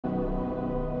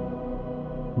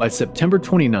By September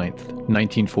 29th,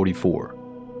 1944,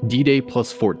 D-Day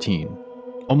plus 14,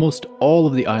 almost all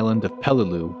of the island of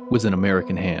Peleliu was in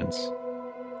American hands.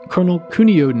 Colonel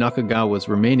Kunio Nakagawa's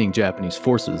remaining Japanese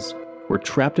forces were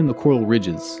trapped in the coral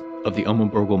ridges of the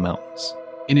Umurbrogol Mountains,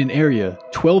 in an area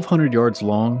 1,200 yards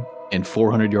long and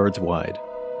 400 yards wide.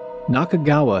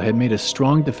 Nakagawa had made a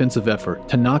strong defensive effort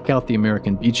to knock out the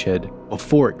American beachhead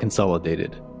before it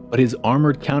consolidated, but his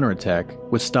armored counterattack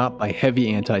was stopped by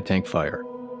heavy anti-tank fire.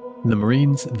 The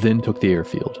Marines then took the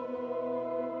airfield.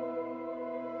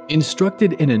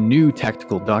 Instructed in a new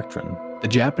tactical doctrine, the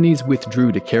Japanese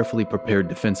withdrew to carefully prepared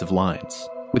defensive lines,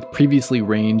 with previously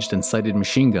ranged and sighted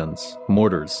machine guns,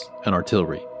 mortars, and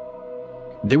artillery.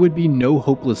 There would be no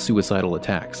hopeless suicidal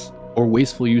attacks, or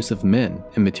wasteful use of men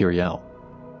and materiel.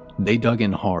 They dug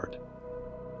in hard.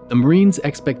 The Marines'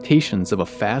 expectations of a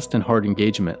fast and hard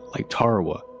engagement like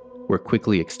Tarawa were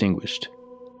quickly extinguished.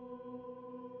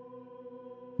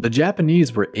 The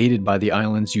Japanese were aided by the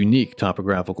island's unique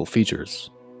topographical features.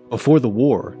 Before the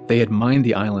war, they had mined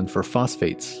the island for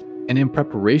phosphates, and in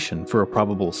preparation for a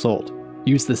probable assault,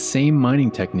 used the same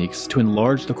mining techniques to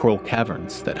enlarge the coral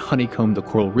caverns that honeycombed the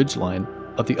coral ridgeline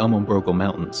of the Umurbrogol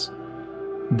Mountains.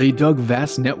 They dug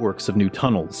vast networks of new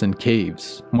tunnels and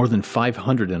caves, more than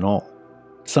 500 in all.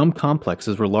 Some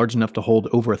complexes were large enough to hold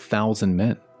over 1,000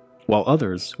 men, while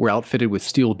others were outfitted with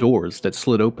steel doors that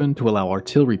slid open to allow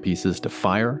artillery pieces to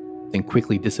fire, then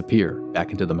quickly disappear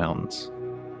back into the mountains.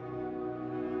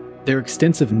 Their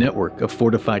extensive network of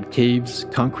fortified caves,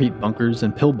 concrete bunkers,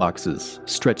 and pillboxes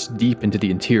stretched deep into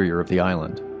the interior of the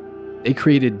island. They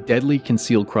created deadly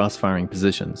concealed cross-firing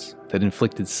positions that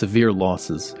inflicted severe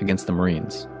losses against the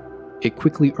Marines. It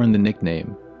quickly earned the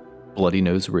nickname Bloody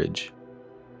Nose Ridge.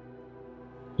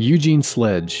 Eugene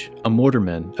Sledge, a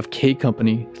mortarman of K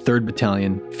Company, 3rd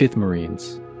Battalion, 5th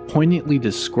Marines, poignantly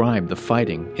described the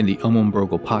fighting in the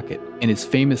Umurbrogol Pocket in his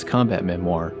famous combat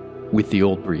memoir, With the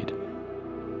Old Breed.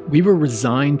 We were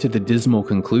resigned to the dismal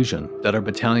conclusion that our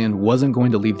battalion wasn't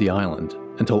going to leave the island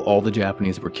until all the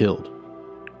Japanese were killed,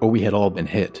 or we had all been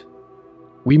hit.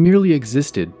 We merely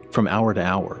existed from hour to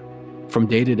hour, from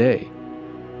day to day.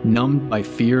 Numbed by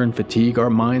fear and fatigue,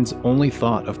 our minds only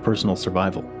thought of personal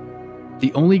survival.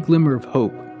 The only glimmer of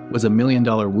hope was $1 million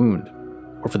wound,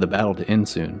 or for the battle to end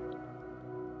soon.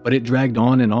 But it dragged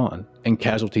on, and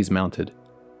casualties mounted.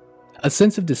 A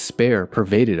sense of despair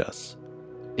pervaded us.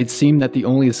 It seemed that the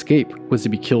only escape was to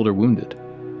be killed or wounded.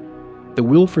 The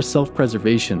will for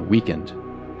self-preservation weakened.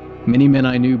 Many men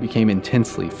I knew became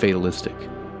intensely fatalistic.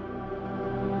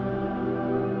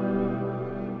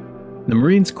 The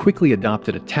Marines quickly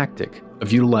adopted a tactic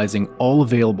of utilizing all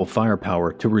available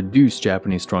firepower to reduce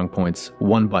Japanese strongpoints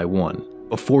one by one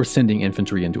before sending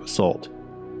infantry into assault.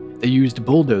 They used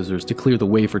bulldozers to clear the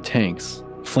way for tanks,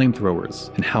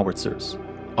 flamethrowers, and howitzers,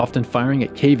 often firing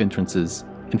at cave entrances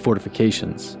and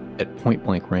fortifications at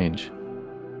point-blank range.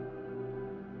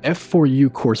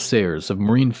 F-4U Corsairs of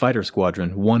Marine Fighter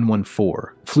Squadron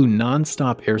 114 flew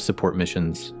non-stop air support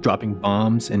missions, dropping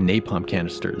bombs and napalm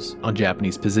canisters on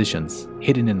Japanese positions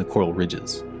hidden in the coral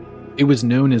ridges. It was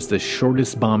known as the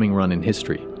shortest bombing run in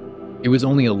history. It was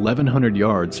only 1,100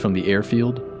 yards from the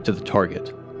airfield to the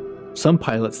target. Some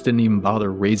pilots didn't even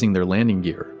bother raising their landing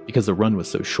gear because the run was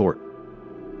so short.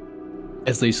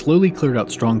 As they slowly cleared out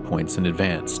strongpoints and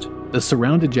advanced, the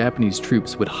surrounded Japanese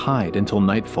troops would hide until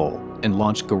nightfall and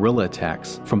launch guerrilla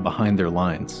attacks from behind their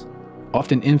lines,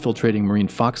 often infiltrating Marine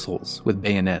foxholes with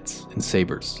bayonets and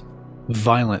sabers.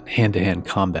 Violent hand-to-hand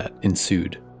combat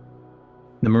ensued.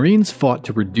 The Marines fought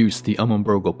to reduce the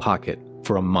Umurbrogol Pocket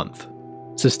for a month,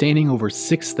 sustaining over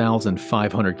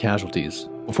 6,500 casualties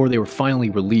before they were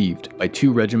finally relieved by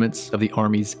 2 regiments of the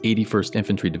Army's 81st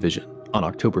Infantry Division on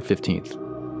October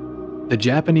 15th. The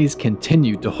Japanese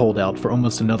continued to hold out for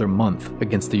almost another month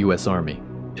against the US Army,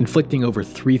 inflicting over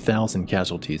 3,000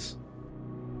 casualties.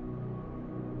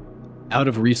 Out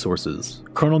of resources,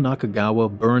 Colonel Nakagawa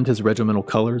burned his regimental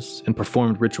colors and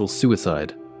performed ritual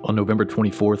suicide on November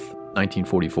 24th,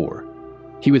 1944.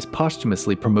 He was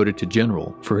posthumously promoted to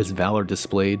general for his valor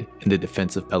displayed in the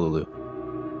defense of Peleliu.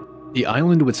 The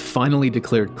island was finally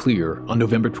declared clear on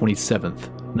November 27th,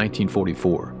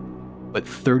 1944, but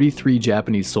 33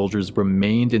 Japanese soldiers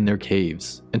remained in their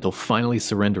caves until finally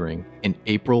surrendering in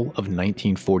April of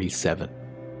 1947.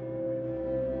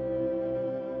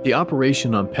 The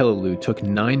operation on Peleliu took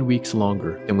 9 weeks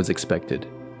longer than was expected,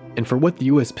 and for what the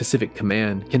US Pacific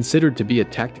Command considered to be a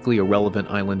tactically irrelevant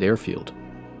island airfield,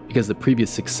 because of the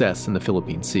previous success in the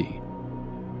Philippine Sea.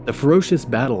 The ferocious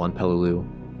battle on Peleliu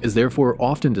is therefore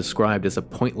often described as a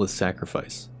pointless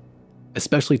sacrifice,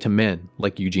 especially to men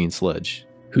like Eugene Sledge,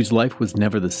 whose life was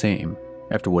never the same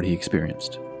after what he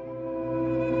experienced.